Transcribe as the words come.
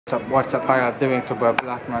What's up, how are you doing to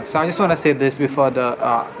Black Man? So I just want to say this before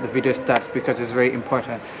the video starts because it's very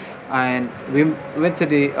important. And we went to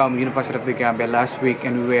the University of the Gambia last week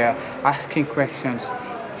and we were asking questions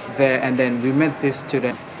there, and then we met this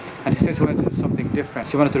student and she said she wanted to do something different.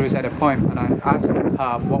 She wanted to recite a poem, and I asked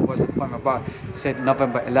her what was the poem about. She said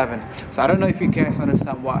November 11. So I don't know if you guys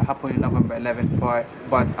understand what happened in November 11, but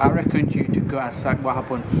I recommend you to go and search what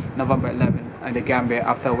happened November 11 in the Gambia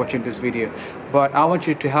after watching this video. But I want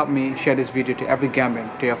you to help me share this video to every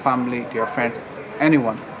Gambian, to your family, to your friends,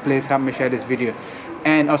 anyone. Please help me share this video.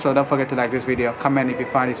 And also don't forget to like this video, comment if you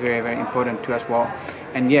find this very, very important to us well.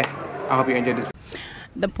 And yeah, I hope you enjoyed this.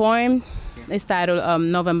 The poem is titled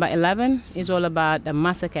November 11. It's all about the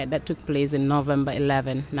massacre that took place in November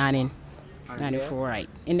 11, 1994, right,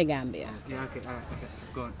 in the Gambia. Yeah, okay, okay,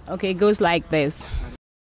 go on. Okay, it goes like this.